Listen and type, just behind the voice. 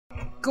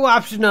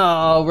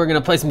Cooptional! We're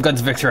gonna play some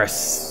Guns of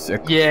Icarus.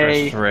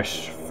 Yay.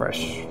 Fresh.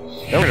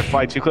 Then we're gonna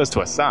fly too close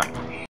to a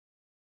sun.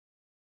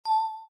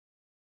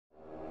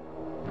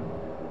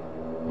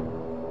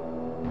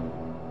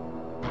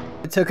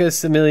 It took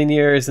us a million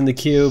years in the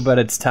queue, but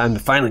it's time to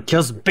finally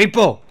kill some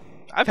people!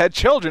 I've had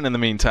children in the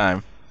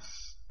meantime.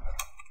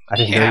 I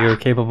didn't know you were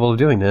capable of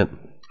doing that.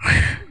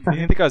 You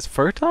didn't think I was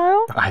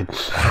fertile?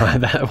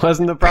 That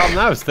wasn't the problem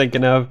I was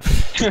thinking of.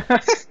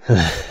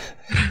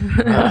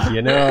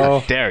 You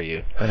know, Dare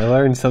you? I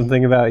learn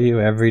something about you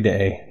every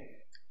day.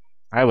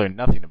 I learned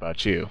nothing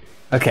about you.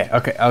 Okay.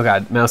 Oh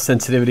god, mouse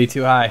sensitivity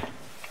too high.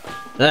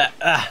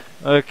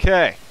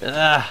 Okay.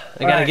 I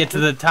gotta get to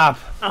the top.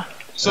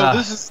 So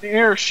this is the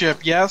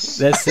airship, yes?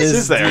 This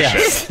is the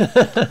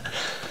airship.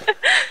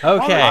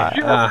 Okay,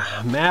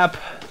 map.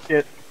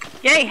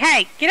 Yay,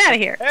 hey, get out of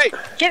here. Hey!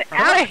 Get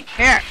out of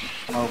here.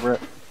 I'm over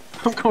it.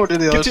 I'm going to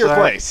the other Get to your side.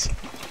 place.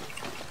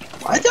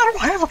 I don't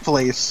have a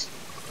place.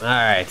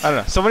 Alright. I don't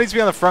know. Someone needs to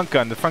be on the front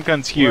gun. The front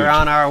gun's huge. We're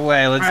on our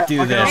way, let's do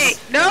Hey,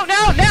 this. no,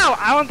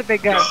 I want the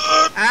big gun.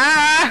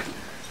 Ah!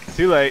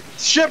 Too late.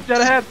 Ship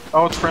dead ahead.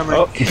 Oh, it's friendly.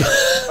 Oh.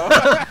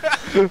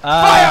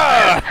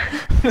 Fire!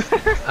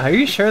 Are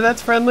you sure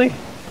that's friendly?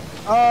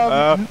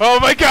 Oh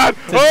my god!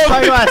 It's Oh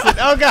my god! spyglasses.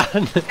 Oh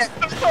god!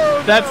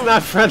 Oh, That's no.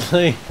 not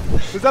friendly.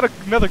 Is that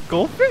another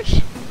goldfish?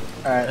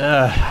 Alright,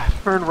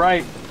 turn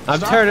right. I'm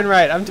turning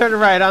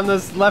right on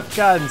those left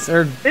guns.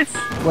 Or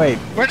wait,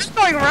 We're just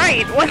going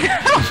right. What the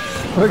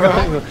hell? we're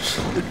going.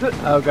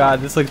 Oh god,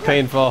 this looks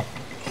painful.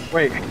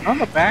 Wait, on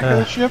the back of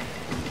the ship?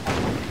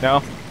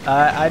 No.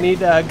 I need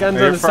guns on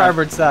You're the front.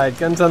 starboard side.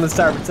 Guns on the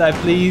starboard side,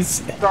 please.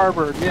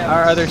 Starboard, yeah.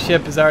 Our other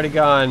ship is already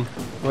gone.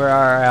 Where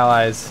are our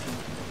allies?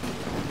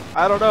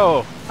 I don't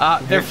know.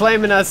 They're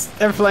flaming us.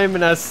 They're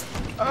flaming us.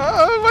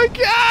 Oh my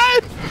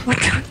god!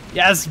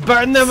 Yes,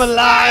 burn them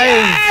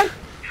alive!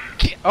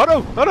 Oh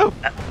no! Oh no!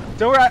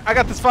 Don't worry, I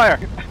got this fire.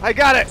 I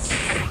got it.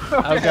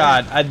 Oh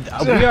god,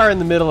 we are in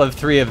the middle of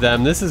 3 of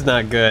them. This is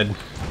not good.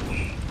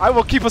 I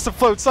will keep us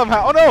afloat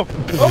somehow. Oh no!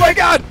 Oh my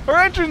god! Our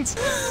engines!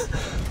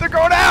 They're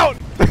going out!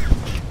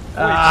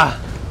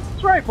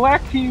 That's right,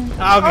 black team. Oh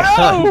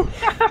god.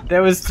 no!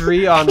 There was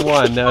 3 on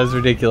 1. That was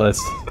ridiculous.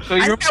 So I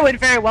you're think that went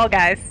very well,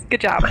 guys.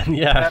 Good job.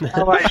 Yeah. That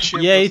ally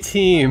ship Yay, was-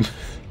 team.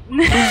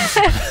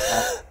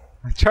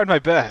 I tried my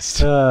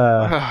best.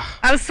 I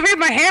was swinging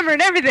my hammer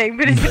and everything,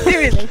 but it didn't do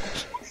anything.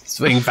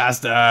 Swing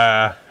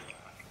faster.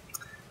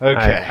 Okay. All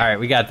right,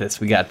 we got this.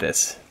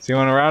 Is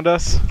anyone around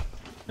us?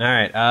 All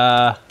right.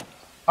 I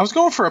was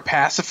going for a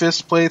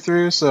pacifist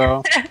playthrough,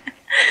 so... I'm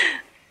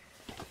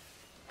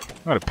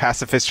gonna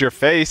pacifist your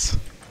face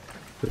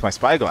with my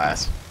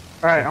spyglass.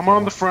 Alright, I'm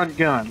on the front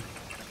gun.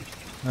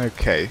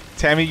 Okay.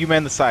 Tammy, you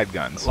man the side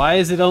guns. Why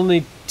is it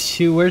only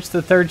 2? Where's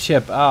the 3rd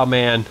ship? Oh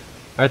man,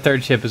 our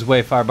 3rd ship is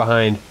way far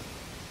behind.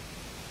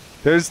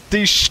 There's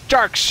the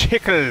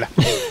Starkschickel.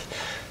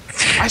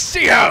 I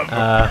see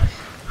him!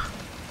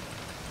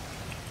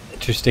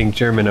 Interesting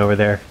German over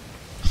there.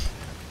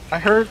 I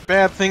heard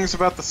bad things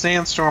about the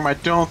sandstorm. I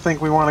don't think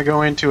we want to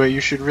go into it.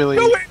 You should really...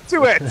 Go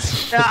into it!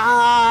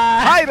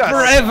 Hide us!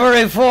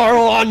 Bravery for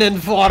one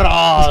and for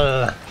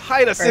all.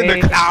 Hide us in the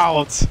Brave.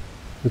 clouds!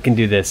 We can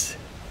do this.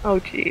 Oh,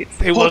 jeez.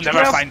 They will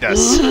never find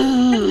us.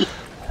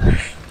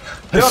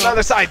 They're on the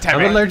other side,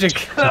 Tammy. I'm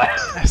allergic.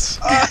 Yes.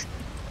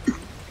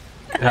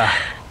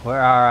 Where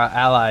are our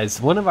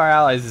allies? One of our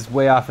allies is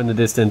way off in the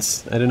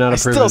distance. I do not I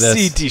approve still of this.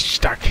 see the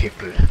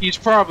Starkschickel. He's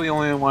probably the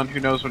only one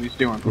who knows what he's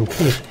doing.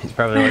 He's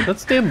probably like,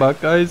 let's stand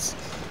back, guys.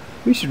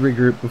 We should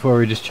regroup before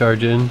we just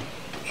charge in.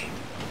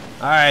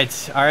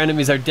 Alright, our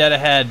enemies are dead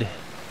ahead.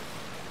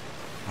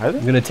 Are they?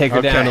 I'm gonna take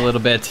her down a little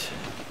bit.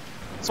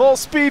 Full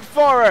speed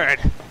forward!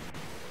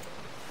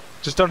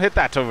 Just don't hit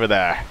that over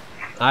there.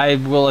 I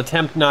will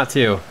attempt not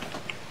to.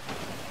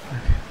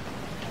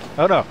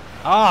 Oh no.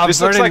 Oh, I'm This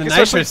looks burning like the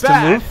it's nitrous to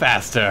bad. move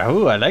faster.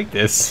 Ooh, I like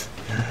this.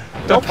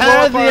 Don't blow Repair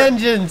up the our-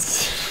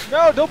 engines!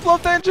 No, don't blow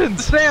up the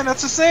engines! Sand,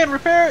 that's the sand,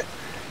 repair it!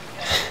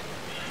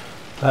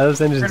 Those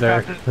engines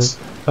are...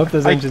 Hope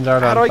those engines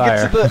aren't How on do I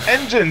fire. get to the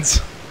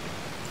engines?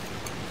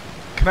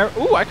 Can I...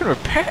 Ooh, I can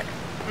repair.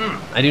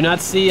 I do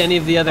not see any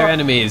of the other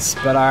enemies,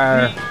 but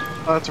our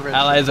Oh, that's a red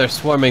allies are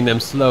swarming them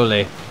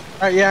slowly.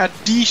 Alright, yeah,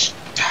 die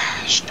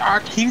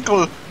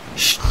Starkhinkel.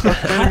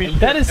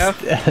 That is...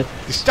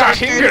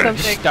 Starkschickel!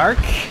 Something. Stark?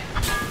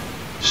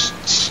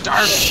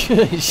 Stark.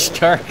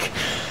 Stark.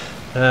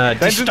 Die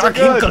Engines are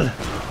good.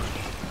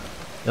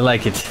 Starkhinkel. I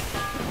like it.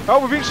 Oh,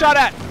 we're being shot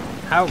at!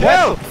 How?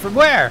 Kill! What? From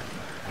where?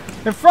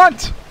 In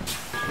front!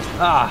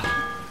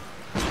 Ah.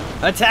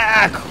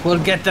 Attack! We'll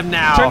get them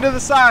now. Turn to the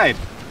side!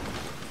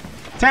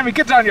 Tammy,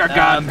 get down your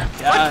gun!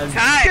 Time.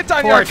 Get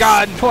down your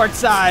gun! Port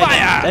side.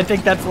 Fire! I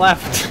think that's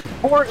left.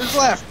 Port is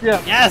left,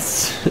 yeah.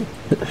 Yes.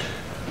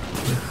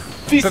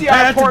 VCI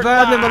Prepare to port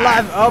burn them fire!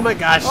 alive. Oh my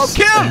gosh. Oh,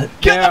 kill!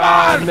 Kill There them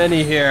are all!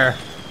 many here.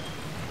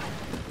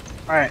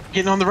 Alright,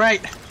 getting on the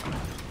right.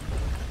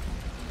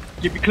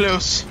 Get me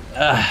close.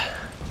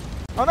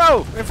 Oh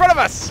no! In front of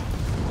us!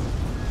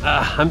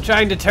 I'm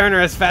trying to turn her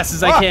as fast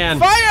as I can.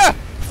 Fire!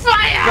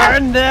 Fire!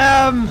 Burn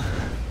them!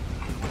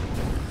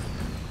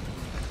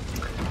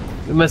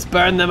 We must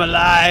burn them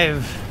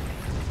alive.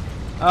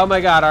 Oh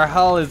my god, our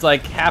hull is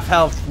like half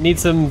health. Need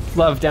some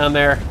love down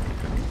there.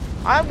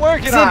 I'm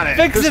working on it.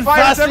 Fix There's it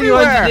fires faster, you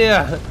everywhere.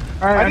 engineer.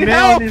 Alright, I I'm need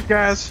nailing help. these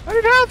guys. I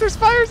need help. There's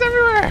fires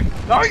everywhere.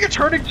 Oh, you're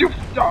turning too.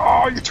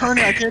 Oh, you're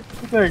turning. I can't do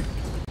the thing.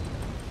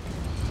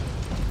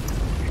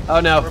 Oh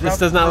no, this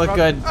does not look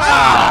good.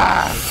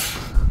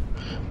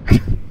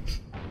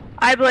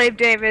 I blame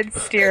David's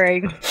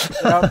steering.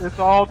 Yep, it's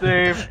all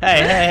Dave.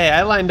 Hey,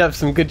 I lined up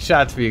some good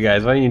shots for you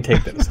guys. Why don't you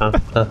take those, huh?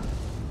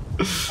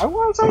 I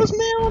was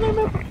nailing him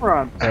at the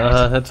front.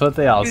 That's what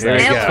they all say.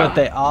 nailed That's it. what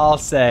they all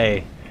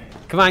say.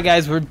 Come on,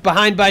 guys, we're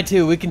behind by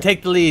 2. We can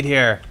take the lead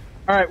here.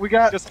 Alright, we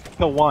got Just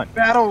the one.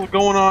 battle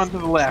going on to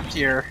the left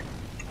here.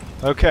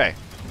 Okay.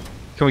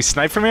 Can we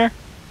snipe from here?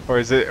 Or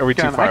is it? Are we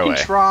too Kinda, far I away?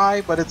 can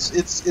try, but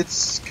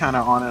it's kind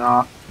of on and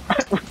off.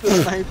 With the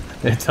snipe.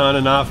 It's on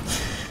and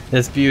off.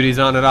 This beauty's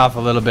on and off a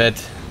little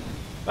bit.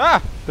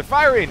 Ah! They're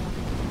firing!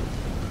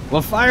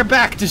 We'll fire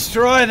back,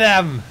 destroy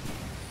them!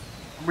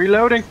 I'm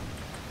reloading.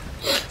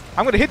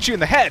 I'm gonna hit you in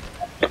the head!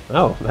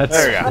 Oh, that's...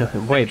 There we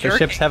Wait, the Jerk.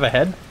 ships have a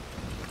head?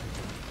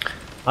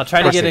 I'll try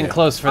to course get they in do.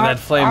 close for that I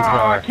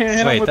flamethrower. can't hit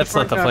 'em Wait, with the that's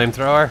not the front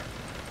flamethrower.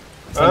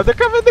 They're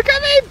coming! They're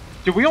coming!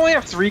 Do we only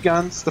have 3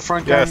 guns? The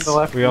front gun and Yes, the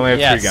left? we only have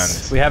Yes, 3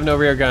 guns. we have no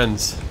rear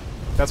guns.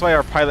 That's why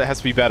our pilot has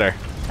to be better.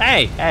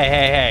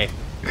 Hey!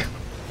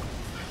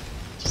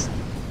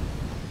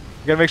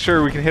 We gotta make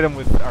sure we can hit him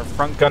with our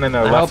front gun and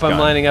our I left hope I'm gun.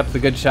 lining up the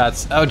good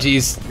shots. Oh,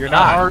 jeez. You're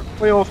not. Our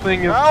oil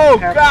thing is. Oh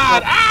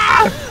god!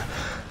 Ah!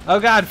 Oh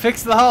god,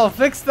 fix the hull!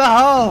 Fix the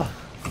hull!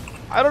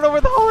 I don't know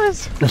where the hull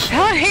is.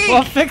 Hey!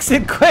 Well, fix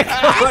it quick!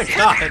 Oh my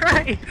god!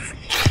 Christ.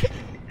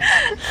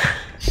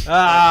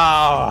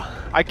 Oh!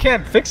 I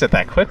can't fix it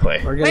that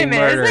quickly. We're Wait a getting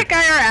minute, murdered. is that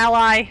guy our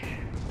ally?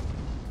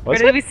 Or Was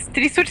did, it?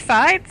 did he switch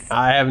sides?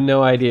 I have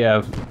no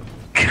idea.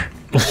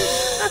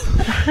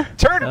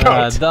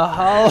 Turncoat! The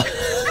hull.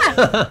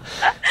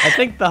 I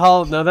think the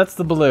hull. No, that's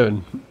the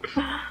balloon.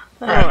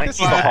 Oh, This is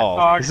the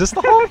hull. Is this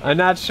the hull? I'm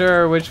not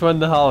sure which one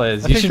the hull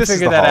is. I You think should this is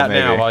figure the that hull, out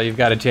now maybe. while you've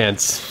got a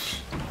chance.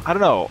 I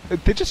don't know.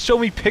 They just show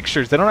me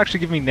pictures. They don't actually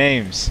give me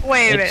names.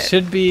 wait a It minute.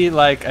 should be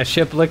like a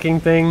ship-looking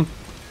thing.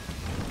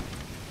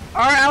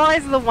 Our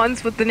allies are the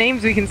ones with the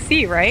names we can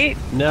see, right?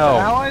 No.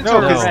 Allies No,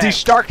 are because red. the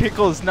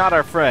Starkhickle is not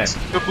our friend.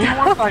 The blue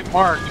ones I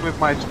marked with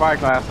my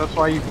spyglass. That's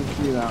why you can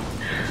see them.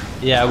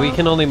 Yeah, we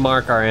can only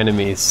mark our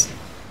enemies.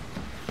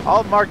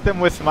 I'll mark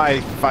them with my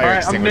fire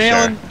Alright, I'm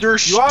extinguisher. nailing your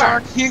You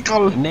are.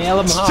 Starkhinkle. Nail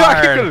them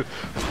hard. Starkhickle!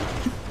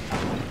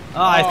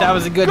 Oh, that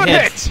was a good, Good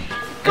hit. hit!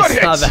 I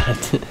Good saw hit!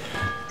 that.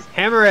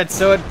 Hammer it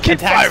so it Keep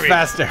attacks firing.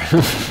 faster.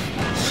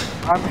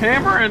 I'm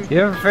hammering.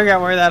 You ever figure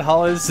out where that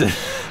hull is?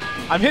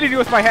 I'm hitting you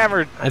with my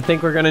hammer. I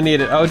think we're gonna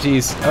need it. Oh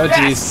jeez. Oh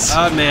jeez. Yes!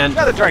 Oh man.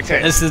 Another direct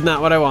hit. This is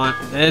not what I want.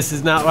 This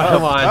is not what I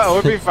want. Oh,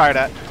 we're being fired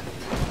at.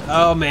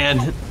 Oh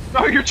man.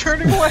 No, you're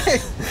turning away.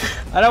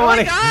 I don't Oh want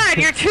my to. god,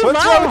 you're too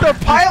What's low! wrong with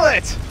the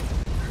pilot?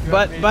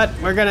 But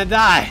we're gonna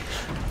die.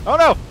 Oh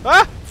no!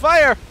 Ah!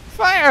 Fire!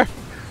 Fire!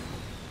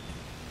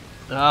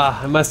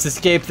 Ah, I must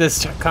escape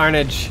this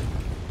carnage.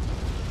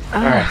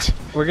 Alright.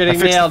 We're getting I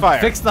fixed the nailed. fire.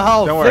 Fix the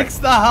hull. Don't worry. Fix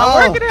the hull.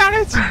 I'm working on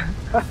it!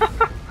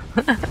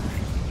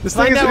 This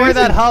thing Find is out where amazing.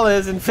 that hull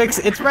is and fix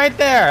it. It's right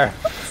there.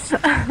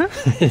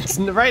 It's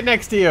right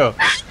next to you.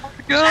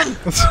 Gun.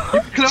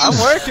 I'm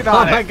working Oh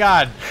on my it.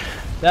 god.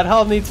 That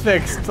hull needs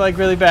fixed. It's like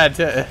really bad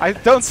too. I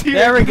don't see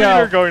There the we go.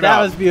 meter going That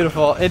up. was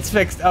beautiful. It's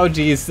fixed. Oh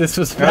geez, this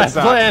was a No, bad it's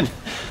not. plan.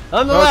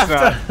 On the No, it's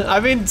left. I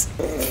mean,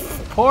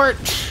 port.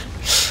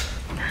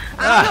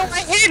 I don't know,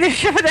 I hit the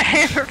ship with a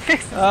hammer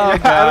fix it. Oh I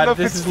don't know god, if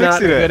this it's is not a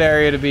fixing it. good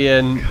area to be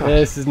in.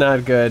 This is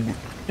not good.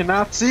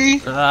 Cannot see.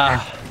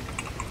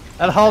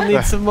 That hull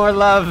needs some more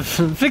love.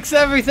 Fix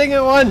everything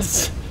at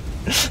once.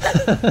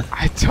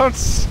 I don't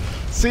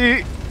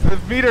see the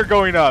meter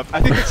going up.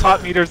 I think the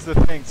top meter is the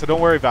thing, so don't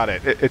worry about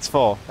it. It's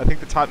full. I think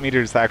the top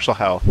meter is the actual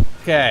health.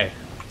 Okay,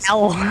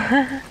 Ow.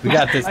 we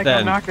got this Like then.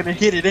 I'm not gonna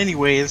hit it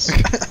anyways.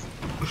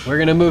 We're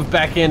gonna move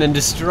back in and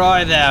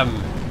destroy them.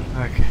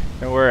 Okay.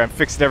 Don't worry, I'm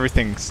fixing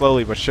everything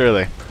slowly but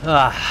surely.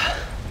 I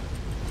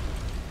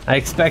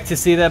expect to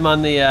see them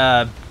on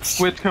the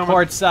Squid's coming.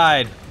 port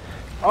side.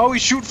 Oh,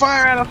 he's shooting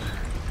fire at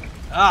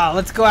us.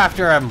 Let's go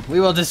after him. We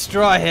will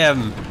destroy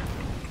him.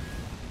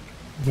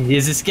 He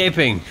is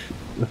escaping.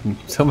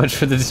 So much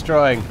for the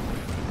destroying.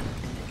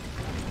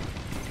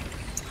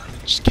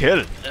 Just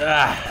kill.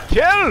 Ah,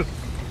 Kill!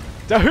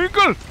 The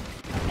Hoogle!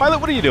 Pilot,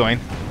 what are you doing?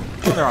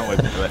 The wrong way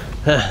to do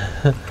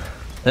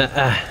it.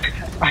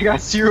 I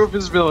got 0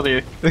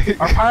 visibility.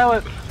 Our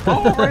pilot.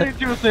 Oh, right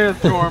into a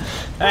sandstorm.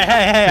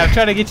 hey, I'm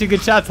trying to get you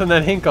good shots on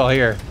that Hinkle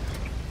here.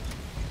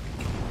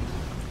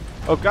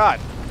 Oh god.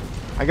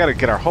 I gotta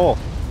get our hole.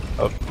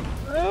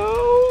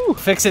 Oh,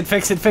 fix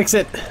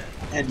it.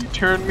 And you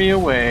turned me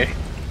away.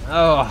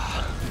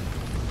 Oh.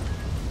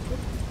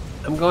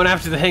 I'm going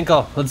after the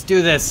Hinkle. Let's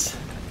do this.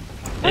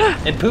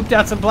 It pooped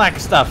out some black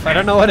stuff. I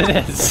don't know what it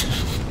is.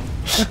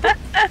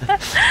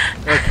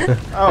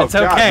 Oh, It's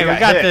okay. God, We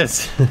got hit.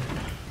 this.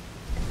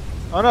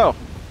 Oh no,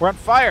 we're on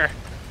fire.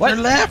 What?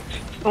 You're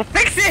left. Well,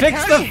 fix it!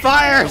 Fix the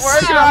fires!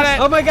 Working on it.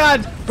 Oh my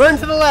god! Burn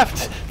to the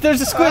left!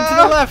 There's a squid to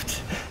the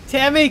left!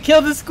 Tammy,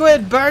 kill the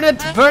squid! Burn it!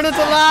 Burn it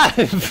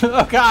alive!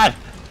 Oh god!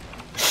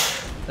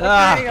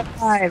 Burning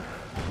alive.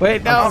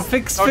 Wait, no,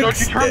 fix don't you it.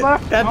 turn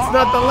left? That's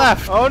not the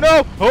left. Oh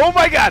no! Oh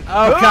my god!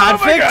 Oh god,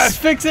 my God.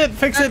 fix it!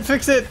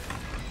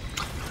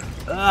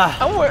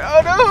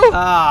 Oh no!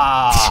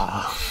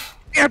 Ah.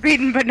 We are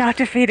beaten but not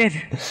defeated.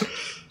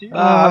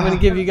 I'm gonna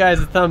give you guys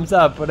a thumbs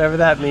up, whatever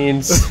that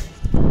means.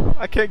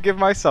 I can't give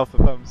myself a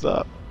thumbs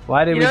up.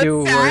 Why did You we know do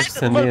what's worse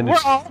sad? than the We're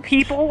all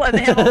people and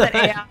they all let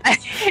AI.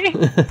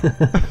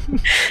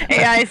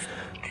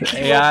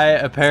 AI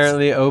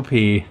apparently OP.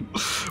 We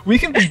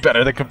can be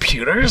better than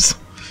computers.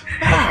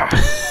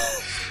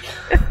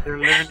 They're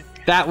learning.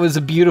 That was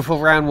a beautiful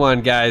round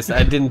one, guys.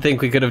 I didn't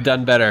think we could have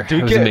done better. Did It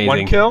we was get amazing.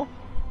 one kill?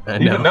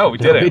 No, we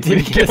didn't. We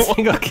didn't We get a get one.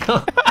 single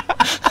kill.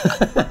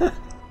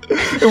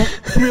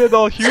 We had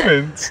all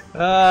humans.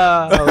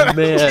 Oh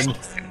man.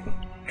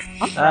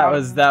 That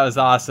was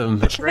awesome.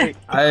 Great.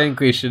 I think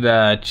we should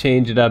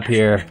change it up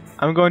here.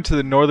 I'm going to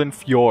the northern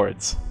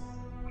fjords.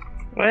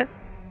 What?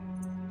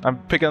 I'm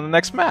picking the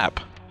next map.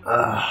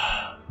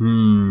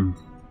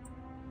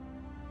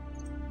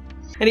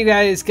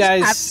 Anyways,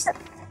 guys,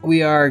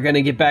 we are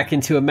gonna get back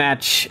into a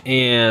match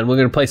and we're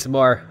gonna play some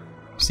more.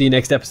 See you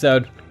next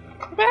episode.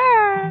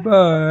 Bye.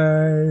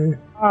 Bye.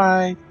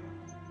 Bye.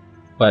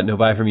 What? No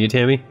bye from you,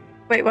 Tammy?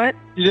 Wait, what?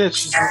 You did.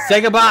 She's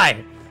Say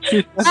goodbye.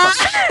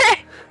 Ah!